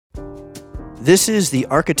This is the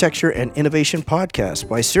Architecture and Innovation Podcast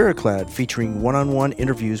by Ceraclad, featuring one-on-one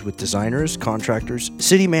interviews with designers, contractors,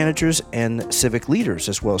 city managers, and civic leaders,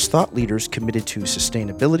 as well as thought leaders committed to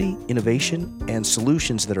sustainability, innovation, and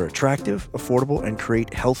solutions that are attractive, affordable, and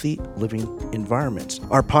create healthy living environments.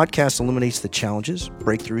 Our podcast illuminates the challenges,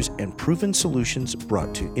 breakthroughs, and proven solutions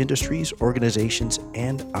brought to industries, organizations,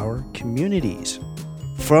 and our communities.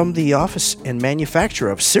 From the office and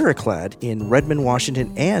manufacturer of Ceraclad in Redmond,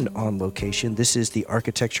 Washington, and on location, this is the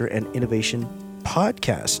Architecture and Innovation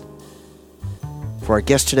Podcast. For our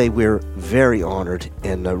guest today, we're very honored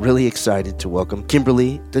and really excited to welcome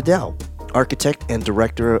Kimberly Dedell, Architect and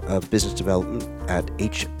Director of Business Development at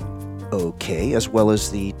HOK, as well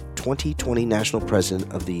as the 2020 National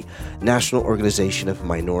President of the National Organization of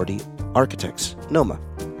Minority Architects, NOMA.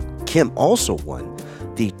 Kim also won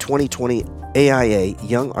the 2020 AIA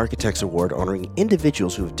Young Architects Award, honoring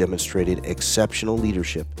individuals who have demonstrated exceptional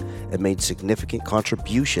leadership and made significant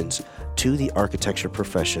contributions to the architecture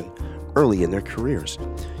profession early in their careers.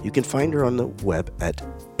 You can find her on the web at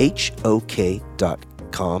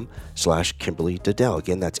hok.com/Kimberly Dedell.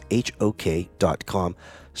 Again, that's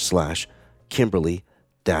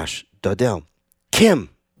hok.com/Kimberly-Dedell. Kim,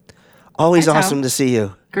 always awesome to see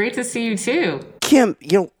you. Great to see you too. Kim,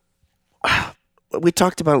 we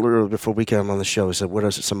talked about it a little before we came on the show. So what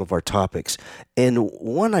are some of our topics? And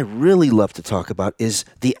one I really love to talk about is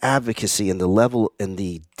the advocacy and the level and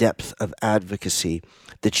the depth of advocacy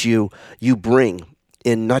that you bring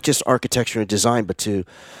in not just architecture and design, but to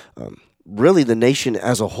really the nation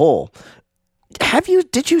as a whole.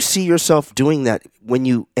 Did you see yourself doing that when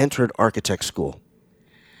you entered architect school?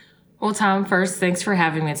 Well, Tom, first, thanks for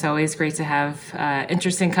having me. It's always great to have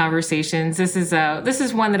interesting conversations. This is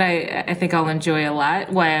one that I think I'll enjoy a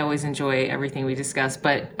lot. Why I always enjoy everything we discuss.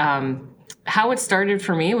 But how it started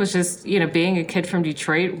for me was just, being a kid from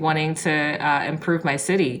Detroit wanting to improve my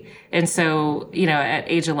city. And so, at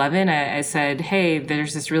age 11, I said, hey,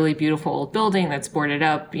 there's this really beautiful old building that's boarded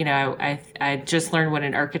up. I just learned what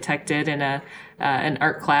an architect did in an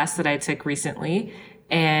art class that I took recently.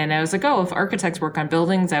 And I was like, if architects work on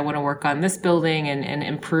buildings, I want to work on this building and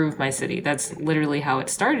improve my city. That's literally how it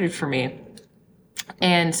started for me.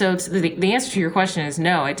 And so the answer to your question is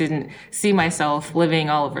no, I didn't see myself living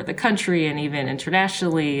all over the country and even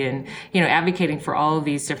internationally and, advocating for all of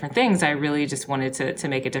these different things. I really just wanted to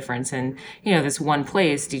make a difference in, this one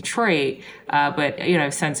place, Detroit. But,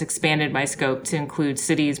 I've since expanded my scope to include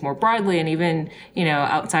cities more broadly and even,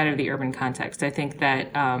 outside of the urban context. I think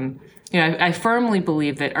that, I firmly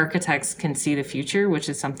believe that architects can see the future, which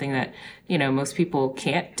is something that, most people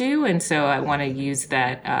can't do. And so I want to use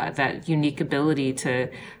that unique ability to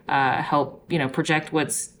help, project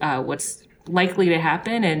what's likely to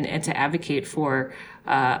happen and to advocate for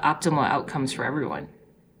optimal outcomes for everyone.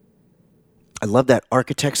 I love that.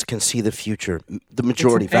 Architects can see the future, the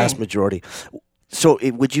majority, vast majority. So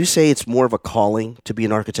would you say it's more of a calling to be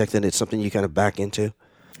an architect than it's something you kind of back into?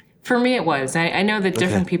 For me, it was. I know that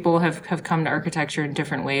different people have come to architecture in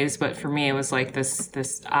different ways, but for me, it was like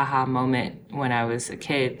this aha moment when I was a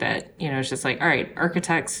kid that, it's just like, all right,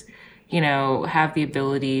 architects, have the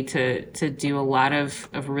ability to do a lot of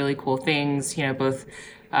really cool things, both,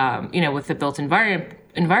 with the built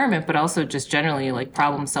environment, but also just generally like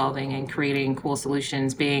problem solving and creating cool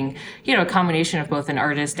solutions, being, a combination of both an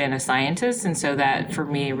artist and a scientist. And so that for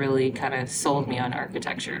me really kind of sold me on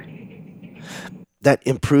architecture. That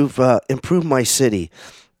improve my city.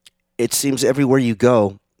 It seems everywhere you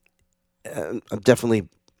go, I'm definitely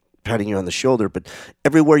patting you on the shoulder, but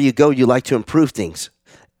everywhere you go, you like to improve things.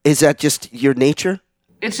 Is that just your nature?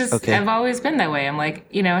 It's just, I've always been that way. I'm like,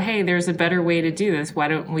 hey, there's a better way to do this. Why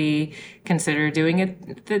don't we consider doing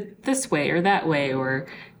it this way or that way? Or,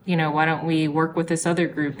 why don't we work with this other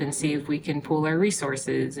group and see if we can pool our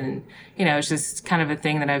resources? And, it's just kind of a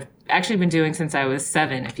thing that I've actually been doing since I was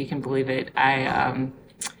 7, if you can believe it.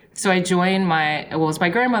 So I joined it was my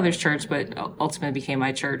grandmother's church, but ultimately became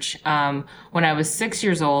my church when I was 6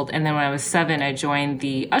 years old. And then when I was 7, I joined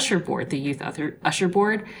the usher board, the youth usher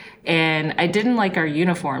board. And I didn't like our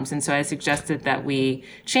uniforms. And so I suggested that we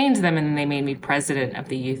change them. And then they made me president of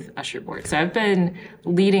the youth usher board. So I've been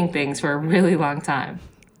leading things for a really long time.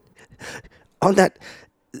 On that,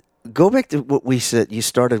 go back to what we said. You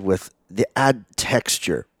started with the add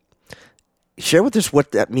texture. Share with us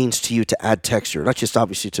what that means to you to add texture, not just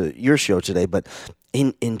obviously to your show today, but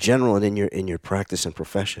in general and in your practice and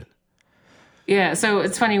profession. Yeah, so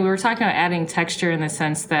it's funny. We were talking about adding texture in the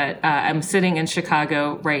sense that I'm sitting in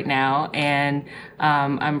Chicago right now, and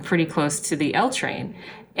I'm pretty close to the L train.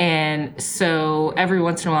 And so every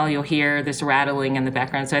once in a while you'll hear this rattling in the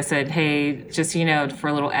background. So I said, hey, just, for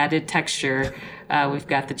a little added texture, we've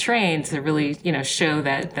got the train to really, show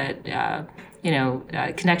that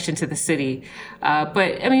connection to the city.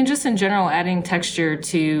 But I mean, just in general, adding texture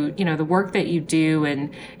to, the work that you do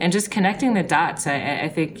and just connecting the dots. I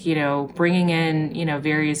think, bringing in,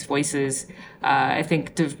 various voices. I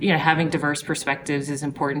think, having diverse perspectives is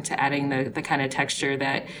important to adding the kind of texture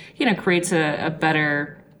that, creates a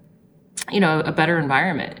better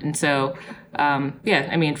environment. And so,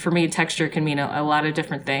 for me, texture can mean a lot of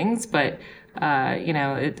different things, but,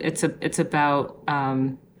 it's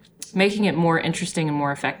about, making it more interesting and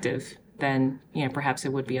more effective than, perhaps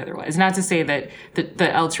it would be otherwise. Not to say that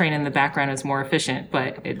the L train in the background is more efficient,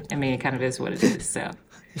 but it kind of is what it is. So,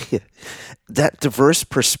 yeah. That diverse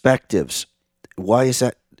perspectives, why is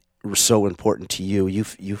that so important to you? You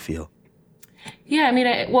feel? Yeah,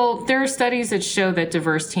 there are studies that show that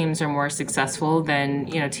diverse teams are more successful than,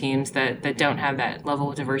 teams that don't have that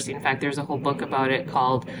level of diversity. In fact, there's a whole book about it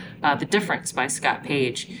called The Difference by Scott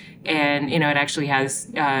Page. And, it actually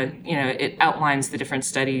has, it outlines the different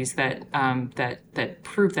studies that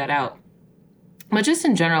prove that out. But just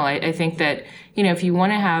in general, I think that, if you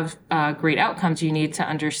want to have great outcomes, you need to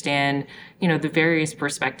understand, the various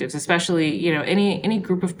perspectives, especially, any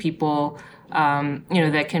group of people,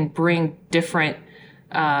 that can bring different,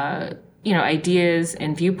 ideas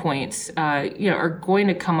and viewpoints, are going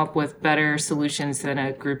to come up with better solutions than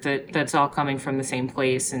a group that's all coming from the same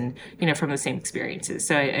place and, from the same experiences.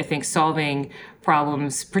 So I think solving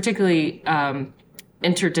problems, particularly,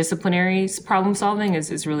 interdisciplinary problem solving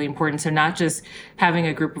is really important. So not just having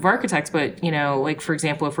a group of architects, but, for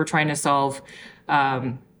example, if we're trying to solve,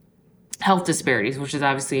 health disparities, which is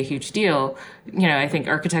obviously a huge deal. I think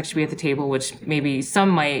architects should be at the table, which maybe some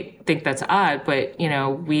might think that's odd, but,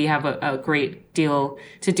 we have a great deal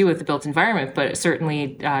to do with the built environment, but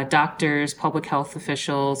certainly doctors, public health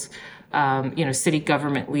officials, city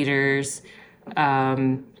government leaders,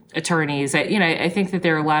 attorneys. I think that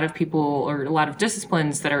there are a lot of people or a lot of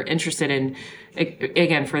disciplines that are interested in,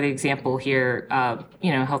 again, for the example here,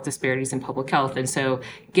 health disparities in public health. And so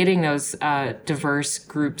getting those diverse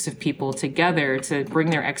groups of people together to bring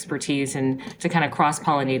their expertise and to kind of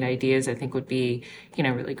cross-pollinate ideas, I think would be,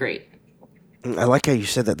 really great. I like how you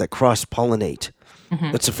said that cross-pollinate.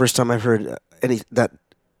 Mm-hmm. That's the first time I've heard that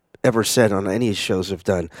ever said on any shows I've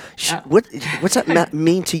done. What's that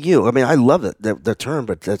mean to you? I love it, the term,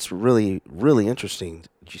 but that's really, really interesting.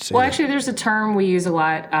 Did you say that? Actually, there's a term we use a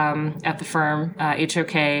lot at the firm,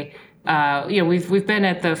 HOK. We've been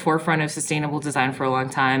at the forefront of sustainable design for a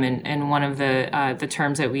long time, and one of the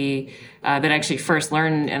terms that we that actually first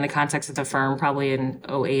learned in the context of the firm, probably in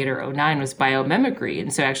 2008 or 2009, was biomimicry,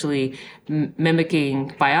 and so actually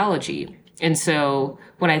mimicking biology. And so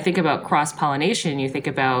when I think about cross-pollination, you think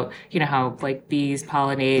about, how like bees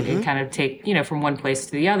pollinate and kind of take, from one place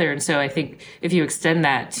to the other. And so I think if you extend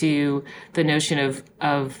that to the notion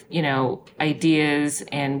of ideas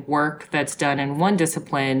and work that's done in one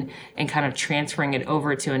discipline and kind of transferring it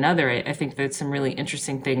over to another, I think that some really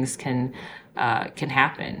interesting things can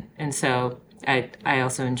happen. And so I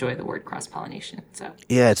also enjoy the word cross-pollination. So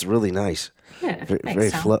yeah, it's really nice. Yeah,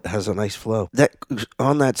 very has a nice flow. That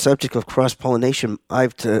on that subject of cross-pollination,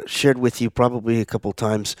 I've shared with you probably a couple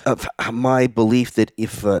times of my belief that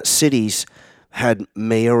if cities had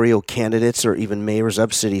mayoral candidates or even mayors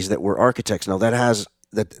of cities that were architects, now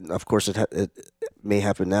of course it may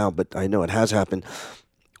happen now, but I know it has happened.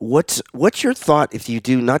 What's your thought if you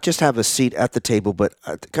do not just have a seat at the table, but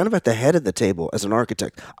kind of at the head of the table as an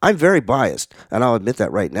architect? I'm very biased, and I'll admit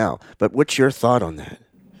that right now. But what's your thought on that?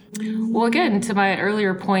 Well, again, to my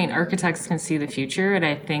earlier point, architects can see the future, and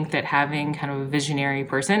I think that having kind of a visionary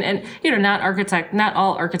person, and not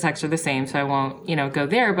all architects are the same, so I won't go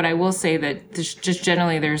there. But I will say that just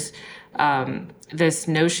generally, there's this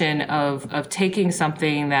notion of taking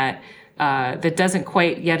something that doesn't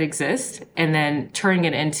quite yet exist, and then turning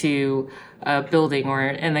it into a building, or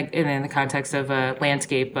in the context of a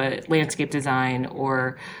landscape design,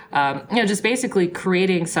 or just basically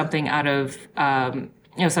creating something out of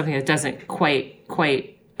something that doesn't quite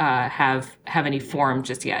have any form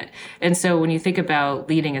just yet. And so when you think about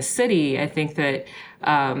leading a city, I think that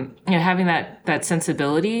having that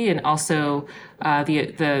sensibility, and also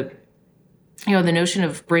the notion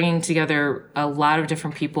of bringing together a lot of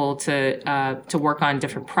different people to work on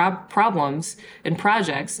different problems and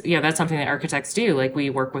projects. That's something that architects do. Like,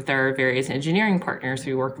 we work with our various engineering partners,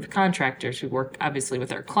 we work with contractors, we work obviously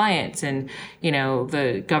with our clients and,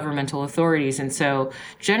 the governmental authorities. And so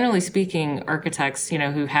generally speaking, architects,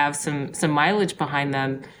 who have some mileage behind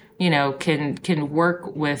them, can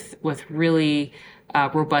work with really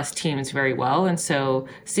robust teams very well. And so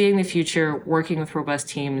seeing the future, working with robust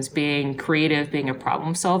teams, being creative, being a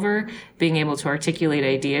problem solver, being able to articulate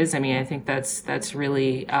ideas. I mean, I think that's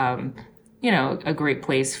really, a great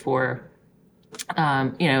place for,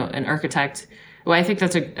 an architect. Well, I think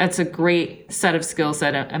that's a great set of skills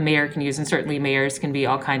that a mayor can use, and certainly mayors can be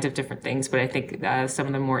all kinds of different things. But I think some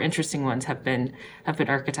of the more interesting ones have been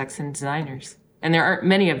architects and designers. And there aren't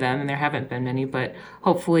many of them, and there haven't been many, but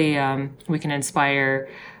hopefully we can inspire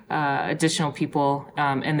additional people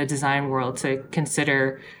in the design world to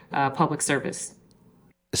consider public service.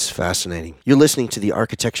 It's fascinating. You're listening to the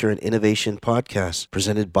Architecture and Innovation Podcast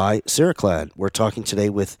presented by Ceraclad. We're talking today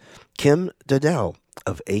with Kim Dodell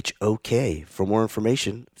of HOK. For more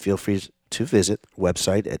information, feel free to visit the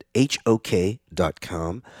website at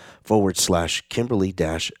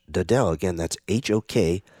hok.com/Kimberly-Dodell. Again, that's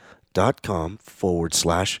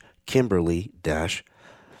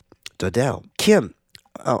hok.com/Kimberly-Dodell. Kim,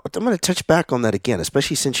 I'm going to touch back on that again,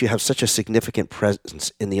 especially since you have such a significant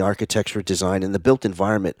presence in the architecture, design, and the built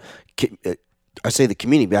environment. I say the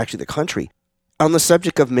community, but actually the country. On the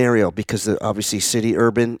subject of Mariel, because obviously city,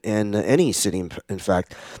 urban, and any city, in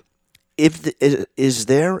fact, is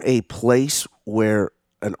there a place where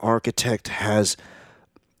an architect has,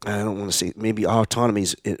 I don't want to say, maybe autonomy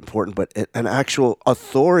is important, but an actual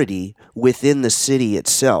authority within the city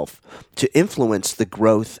itself to influence the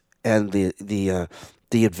growth and the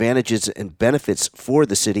advantages and benefits for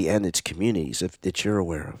the city and its communities that you're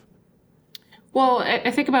aware of? Well,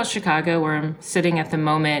 I think about Chicago, where I'm sitting at the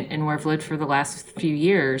moment and where I've lived for the last few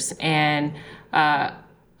years. And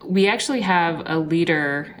we actually have a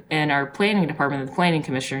leader in our planning department, the planning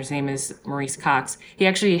commissioner. His name is Maurice Cox. He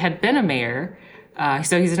actually had been a mayor.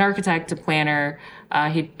 So he's an architect, a planner.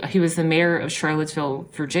 He was the mayor of Charlottesville,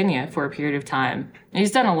 Virginia for a period of time. And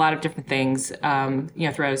he's done a lot of different things,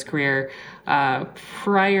 throughout his career.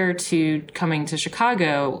 Prior to coming to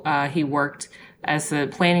Chicago, he worked as the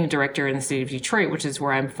planning director in the city of Detroit, which is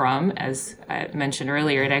where I'm from, as I mentioned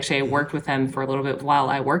earlier. And actually, I worked with him for a little bit while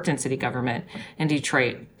I worked in city government in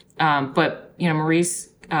Detroit. But Maurice,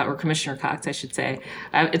 or Commissioner Cox, I should say.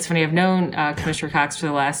 It's funny, I've known Commissioner Cox for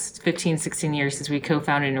the last 15, 16 years since we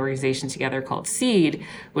co-founded an organization together called SEED,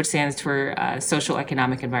 which stands for Social,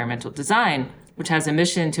 Economic, Environmental Design, which has a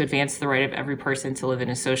mission to advance the right of every person to live in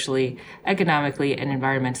a socially, economically, and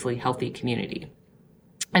environmentally healthy community.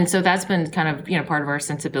 And so that's been kind of, part of our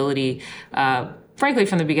sensibility, frankly,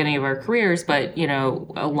 from the beginning of our careers, but,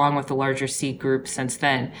 along with the larger SEED group since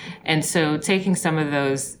then. And so taking some of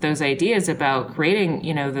those ideas about creating,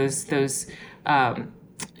 those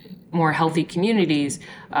more healthy communities,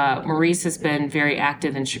 Maurice has been very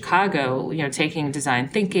active in Chicago, taking design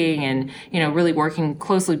thinking and, really working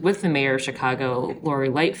closely with the mayor of Chicago, Lori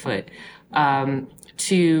Lightfoot,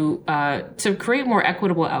 to create more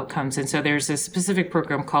equitable outcomes. And so there's a specific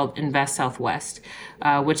program called Invest Southwest,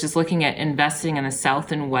 which is looking at investing in the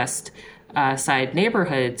south and west side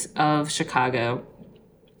neighborhoods of Chicago,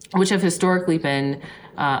 which have historically been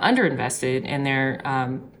underinvested, and they're,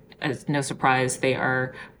 no surprise, they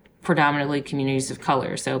are predominantly communities of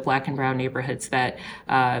color, so Black and brown neighborhoods that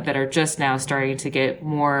are just now starting to get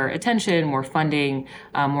more attention, more funding,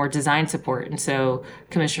 more design support. And so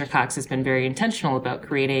Commissioner Cox has been very intentional about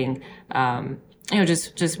creating,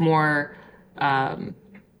 just more of an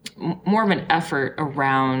effort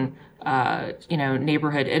around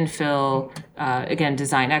neighborhood infill, again,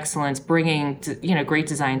 design excellence, bringing, great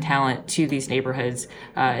design talent to these neighborhoods,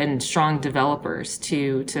 and strong developers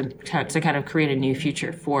to kind of create a new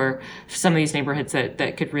future for some of these neighborhoods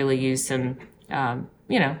that could really use some,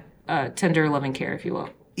 tender, loving care, if you will.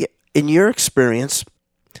 Yeah. In your experience,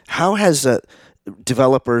 how has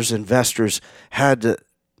developers, investors had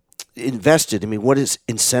invested? I mean, what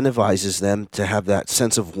incentivizes them to have that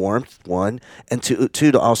sense of warmth, one, and two,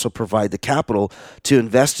 to also provide the capital to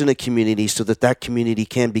invest in a community so that community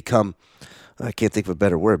can become, I can't think of a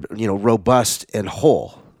better word, but, robust and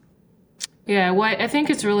whole? Yeah, well, I think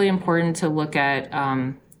it's really important to look at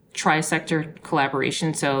tri-sector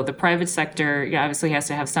collaboration. So the private sector, obviously has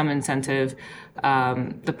to have some incentive.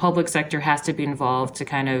 The public sector has to be involved to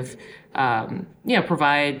kind of,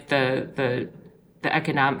 provide the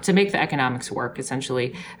to make the economics work,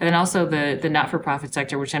 essentially. And then also the not-for-profit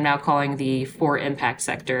sector, which I'm now calling the for-impact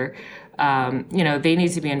sector, they need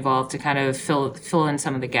to be involved to kind of fill in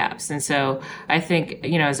some of the gaps. And so I think,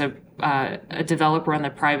 as a developer on the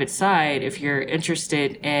private side, if you're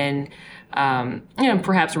interested in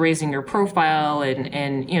perhaps raising your profile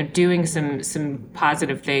and doing some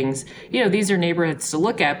positive things. These are neighborhoods to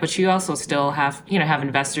look at, but you also still have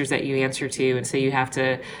investors that you answer to, and so you have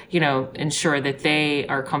to ensure that they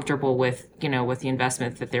are comfortable with with the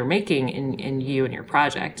investment that they're making in you and your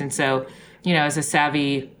project. And so as a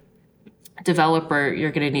savvy developer, you're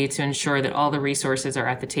going to need to ensure that all the resources are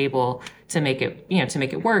at the table to make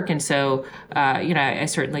it work. And so I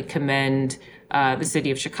certainly commend the city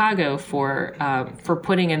of Chicago for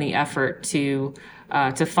putting in the effort to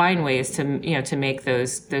find ways to make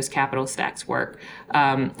those capital stacks work.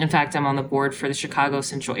 In fact, I'm on the board for the Chicago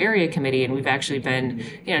Central Area Committee, and we've actually been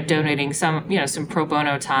donating some pro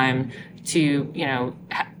bono time to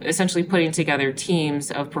essentially putting together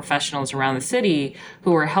teams of professionals around the city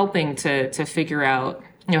who are helping to figure out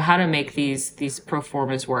how to make these pro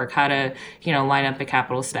formas work, how to line up the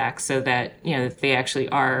capital stacks so that they actually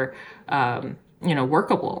are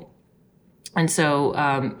workable. And so,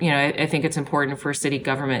 I think it's important for city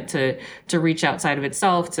government to reach outside of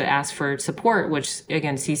itself to ask for support, which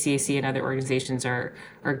again, CCAC and other organizations are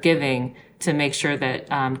giving, to make sure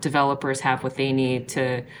that developers have what they need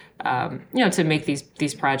to make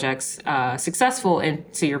these projects successful,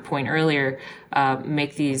 and to your point earlier,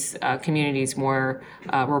 make these communities more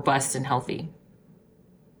robust and healthy.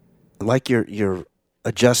 I like your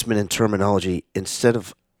adjustment in terminology, instead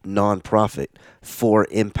of nonprofit, for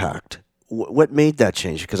impact. What made that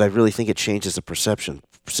change? Because I really think it changes the perception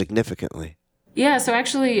significantly. Yeah, so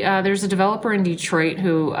actually, there's a developer in Detroit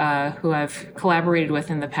who I've collaborated with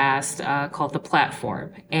in the past called The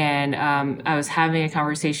Platform, and I was having a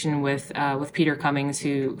conversation with Peter Cummings,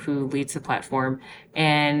 who leads The Platform,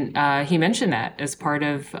 and he mentioned that as part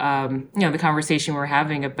of the conversation we're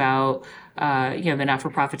having about the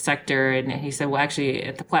not-for-profit sector, and he said, well, actually,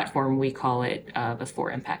 at The Platform we call it the for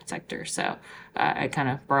impact sector. So I kind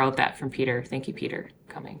of borrowed that from Peter. Thank you, Peter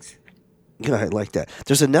Cummings. Yeah, I like that.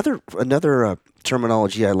 There's another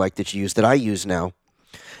terminology I like that you use, that I use now,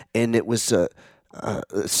 and it was a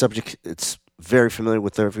subject. It's very familiar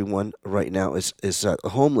with everyone right now. Is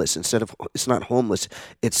homeless. Instead of, it's not homeless.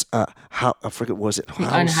 It's how, I forget, was it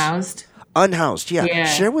unhoused? Unhoused. Yeah.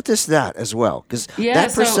 Share with us that as well, because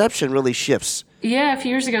that perception really shifts. Yeah, a few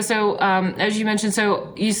years ago. So, as you mentioned,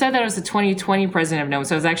 so you said that I was the 2020 president of NOME.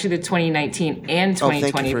 So it was actually the 2019 and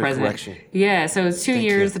 2020 president. Yeah, so it's 2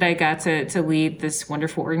 years that I got to lead this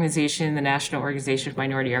wonderful organization, the National Organization of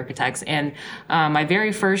Minority Architects. And my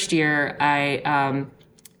very first year, I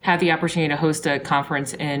had the opportunity to host a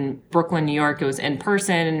conference in Brooklyn, New York. It was in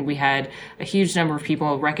person, and we had a huge number of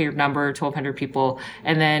people, a record number, 1,200 people.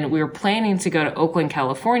 And then we were planning to go to Oakland,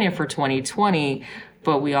 California for 2020,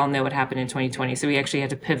 but we all know what happened in 2020. So we actually had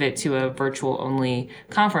to pivot to a virtual only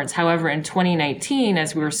conference. However, in 2019,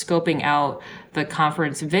 as we were scoping out the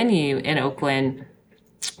conference venue in Oakland,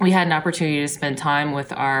 we had an opportunity to spend time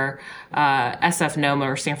with our SF NOMA,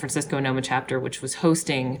 or San Francisco NOMA chapter, which was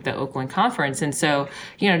hosting the Oakland conference. And so,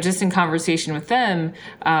 just in conversation with them,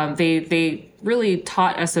 they really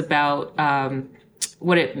taught us about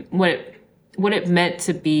what it meant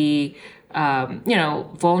to be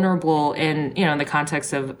vulnerable in the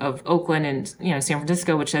context of Oakland and San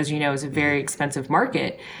Francisco, which, as you know, is a very expensive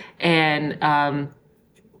market. And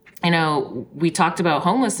we talked about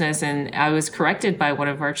homelessness, and I was corrected by one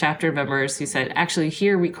of our chapter members who said, actually,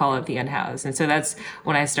 here we call it the unhoused. And so that's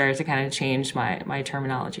when I started to kind of change my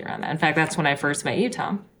terminology around that. In fact, that's when I first met you,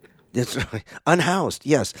 Tom. That's right. Unhoused,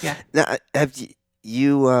 yes. Yeah. Now, have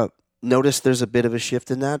you noticed there's a bit of a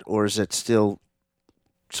shift in that, or is it still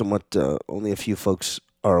somewhat only a few folks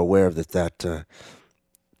are aware of that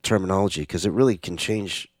terminology? Because it really can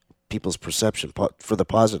change people's perception for the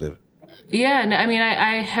positive. Yeah, I mean,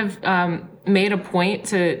 I have made a point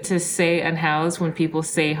to say unhoused when people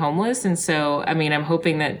say homeless. And so, I mean, I'm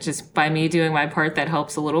hoping that just by me doing my part, that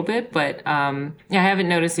helps a little bit. But I haven't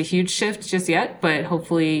noticed a huge shift just yet. But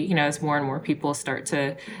hopefully, as more and more people start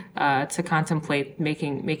to contemplate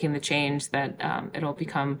making the change, that it'll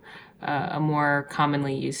become a more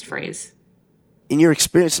commonly used phrase. In your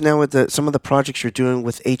experience now with some of the projects you're doing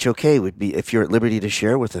with HOK, would be, if you're at liberty to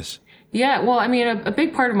share with us. Yeah, well, I mean, a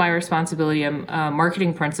big part of my responsibility, I'm a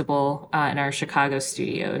marketing principal in our Chicago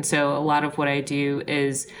studio. And so a lot of what I do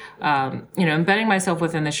is, embedding myself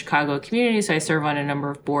within the Chicago community. So I serve on a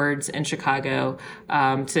number of boards in Chicago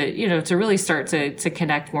to really start to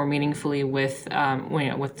connect more meaningfully with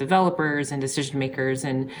developers and decision makers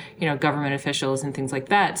and, government officials and things like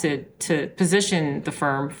that to position the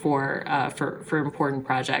firm for important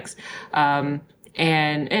projects. And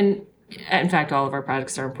In fact, all of our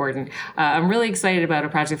projects are important. I'm really excited about a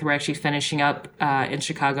project that we're actually finishing up in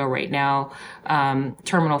Chicago right now,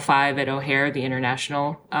 Terminal 5 at O'Hare, the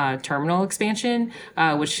international terminal expansion,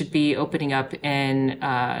 which should be opening up in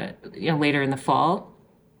later in the fall.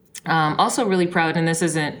 Also really proud, and this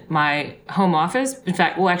isn't my home office. In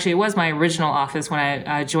fact, well, actually, it was my original office when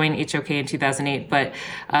I joined HOK in 2008, but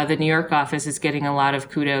the New York office is getting a lot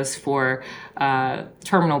of kudos for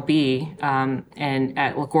Terminal B and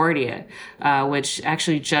at LaGuardia, which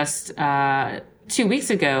actually just 2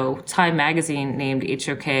 weeks ago, Time Magazine named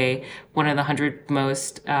HOK one of the 100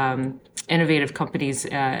 most innovative companies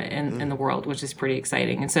in the world, which is pretty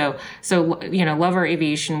exciting. And so love our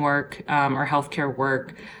aviation work, our healthcare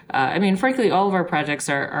work. Frankly, all of our projects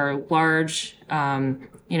are large,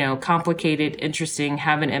 complicated, interesting,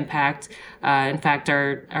 have an impact. In fact,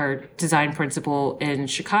 our design principal in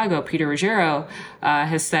Chicago, Peter Ruggiero,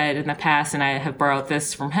 has said in the past, and I have borrowed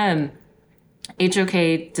this from him,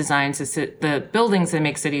 HOK designs the buildings that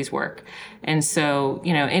make cities work. And so,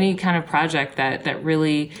 any kind of project that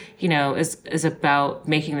really, is about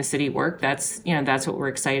making the city work, that's what we're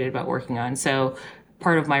excited about working on. So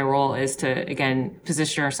part of my role is to, again,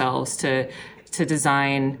 position ourselves to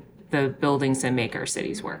design the buildings that make our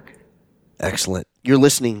cities work. Excellent. You're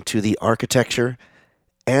listening to the Architecture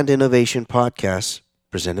and Innovation Podcast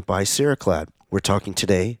presented by Ceraclad. We're talking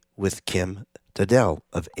today with Kim Dedell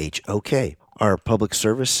of HOK. Our public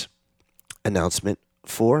service announcement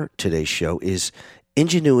for today's show is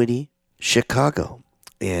Ingenuity Chicago,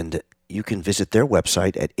 and you can visit their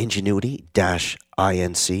website at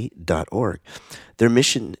ingenuity-inc.org. Their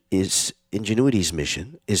mission is, Ingenuity's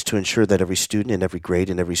mission is to ensure that every student in every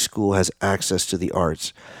grade and every school has access to the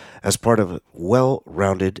arts as part of a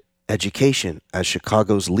well-rounded education. As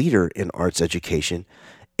Chicago's leader in arts education,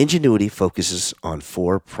 Ingenuity focuses on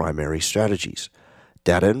 4 primary strategies: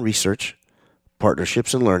 data and research,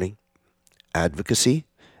 partnerships and learning, advocacy,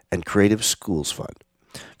 and Creative Schools Fund.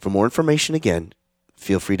 For more information, again,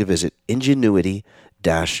 feel free to visit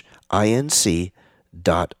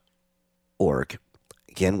ingenuity-inc.org.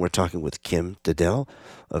 Again, we're talking with Kim Dedell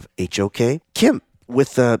of HOK. Kim,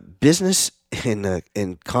 with business and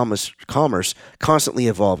commerce constantly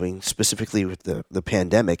evolving, specifically with the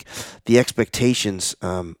pandemic, the expectations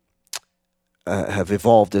have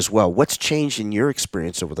evolved as well. What's changed in your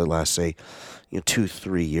experience over the last, say,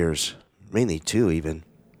 2-3 years, mainly 2 even?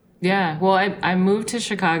 Yeah, well, I moved to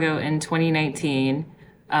Chicago in 2019,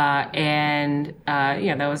 and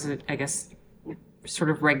that was, I guess, sort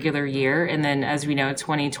of regular year. And then, as we know,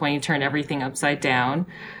 2020 turned everything upside down.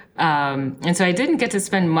 And so I didn't get to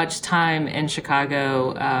spend much time in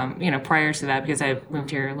Chicago, prior to that, because I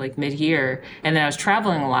moved here like mid-year, and then I was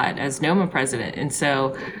traveling a lot as NOMA president. And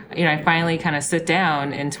so, I finally kind of sit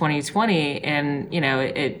down in 2020, and,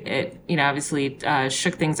 it obviously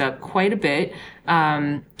shook things up quite a bit.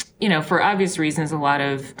 For obvious reasons, a lot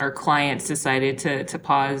of our clients decided to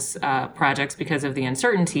pause projects because of the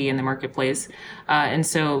uncertainty in the marketplace. And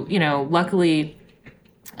so, luckily,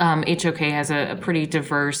 HOK has a pretty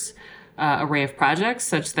diverse array of projects,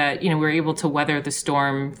 such that we're able to weather the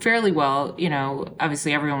storm fairly well.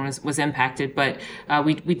 Obviously everyone was impacted, but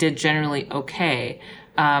we did generally okay.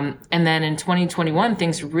 And then in 2021,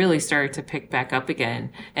 things really started to pick back up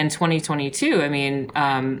again. In 2022,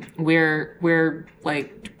 we're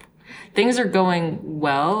like, things are going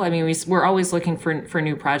well. We're always looking for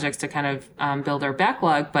new projects to kind of build our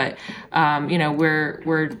backlog, but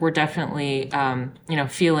we're definitely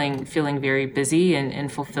feeling very busy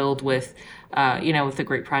and fulfilled with with the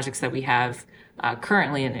great projects that we have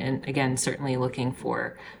currently, and again, certainly looking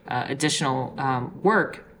for additional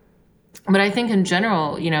work. But I think in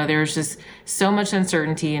general, there's just so much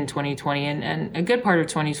uncertainty in 2020 and a good part of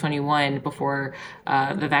 2021 before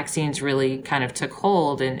the vaccines really kind of took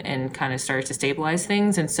hold and kind of started to stabilize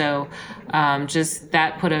things. And so just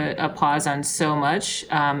that put a pause on so much.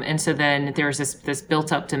 And so then there was this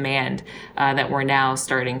built up demand that we're now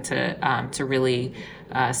starting to really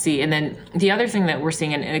see. And then the other thing that we're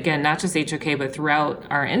seeing, and again, not just HOK, but throughout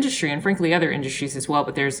our industry and frankly other industries as well,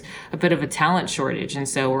 but there's a bit of a talent shortage. And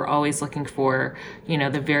so we're always looking for,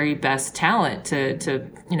 the very best talent to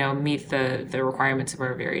meet the requirements of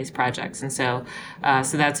our various projects. And so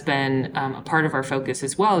that's been a part of our focus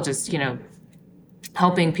as well, just,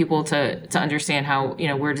 helping people to understand how,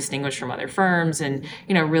 we're distinguished from other firms, and,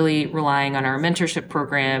 really relying on our mentorship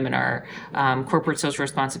program and our corporate social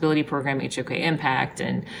responsibility program, HOK Impact,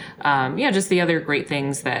 and, just the other great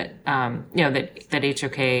things that, that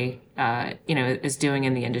HOK, is doing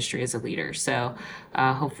in the industry as a leader. So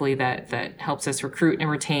hopefully that helps us recruit and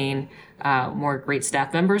retain more great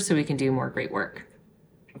staff members so we can do more great work.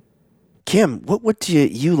 Kim, what would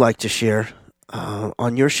you like to share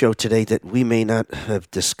on your show today that we may not have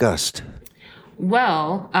discussed?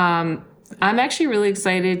 Well, I'm actually really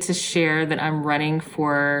excited to share that I'm running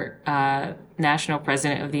for national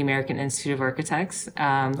president of the American Institute of Architects.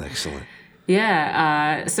 Excellent.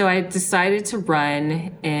 Yeah, so I decided to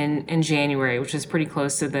run in January, which is pretty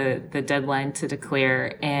close to the deadline to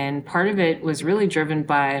declare. And part of it was really driven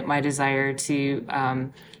by my desire to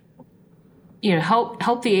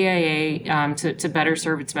help the AIA to better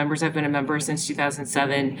serve its members. I've been a member since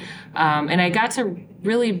 2007, and I got to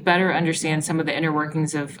really better understand some of the inner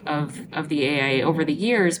workings of the AIA over the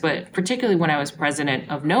years, but particularly when I was president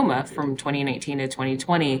of NOMA from 2019 to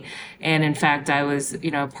 2020. And in fact, I was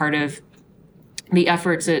part of the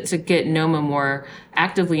effort to get NOMA more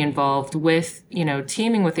actively involved with,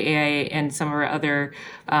 teaming with the AIA and some of our other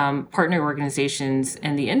partner organizations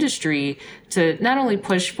in the industry to not only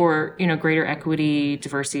push for, greater equity,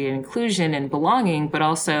 diversity, and inclusion and belonging, but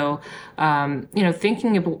also,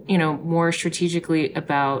 thinking, more strategically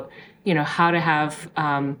about, how to have,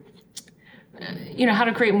 how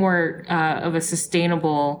to create more of a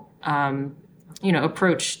sustainable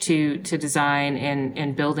approach to design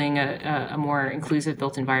and building a more inclusive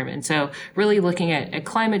built environment. And so really looking at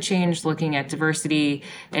climate change, looking at diversity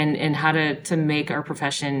and how to make our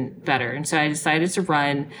profession better. And so I decided to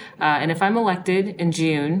run. And if I'm elected in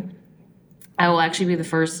June, I will actually be the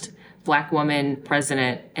first Black woman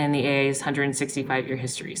president in the AIA's 165-year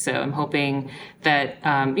history. So I'm hoping that,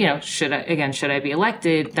 should I be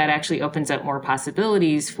elected, that actually opens up more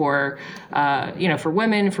possibilities for, for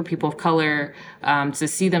women, for people of color, to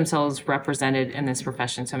see themselves represented in this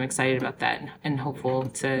profession. So I'm excited about that and hopeful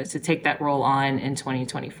to take that role on in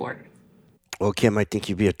 2024. Well, Kim, I think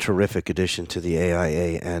you'd be a terrific addition to the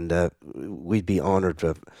AIA, and we'd be honored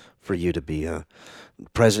for you to be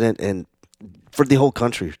president and for the whole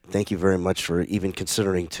country. Thank you very much for even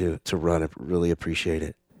considering to run. I really appreciate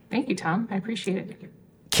it. Thank you, Tom. I appreciate it.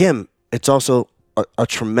 Kim, it's also a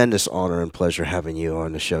tremendous honor and pleasure having you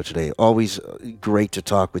on the show today. Always great to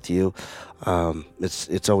talk with you.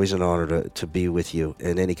 It's always an honor to be with you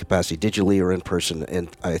in any capacity, digitally or in person. And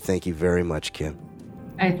I thank you very much, Kim.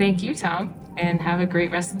 I thank you, Tom, and have a great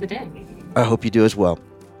rest of the day. I hope you do as well.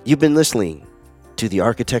 You've been listening to the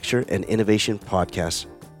Architecture and Innovation Podcast,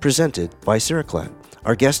 presented by Ceraclad.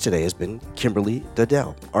 Our guest today has been Kimberly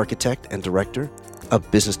Dudell, Architect and Director of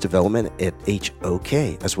Business Development at HOK,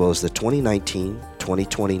 as well as the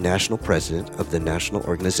 2019-2020 National President of the National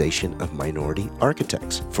Organization of Minority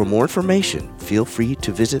Architects. For more information, feel free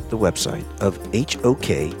to visit the website of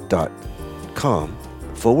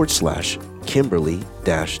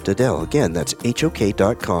hok.com/Kimberly-Dudell. Again, that's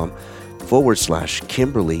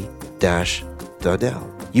hok.com/Kimberly-Dudell.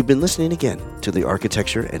 You've been listening again to the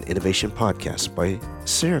Architecture and Innovation Podcast by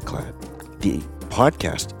Ceraclad. The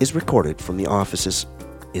podcast is recorded from the offices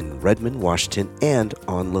in Redmond, Washington, and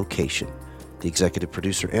on location. The executive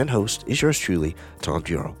producer and host is yours truly, Tom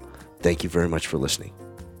Bureau. Thank you very much for listening.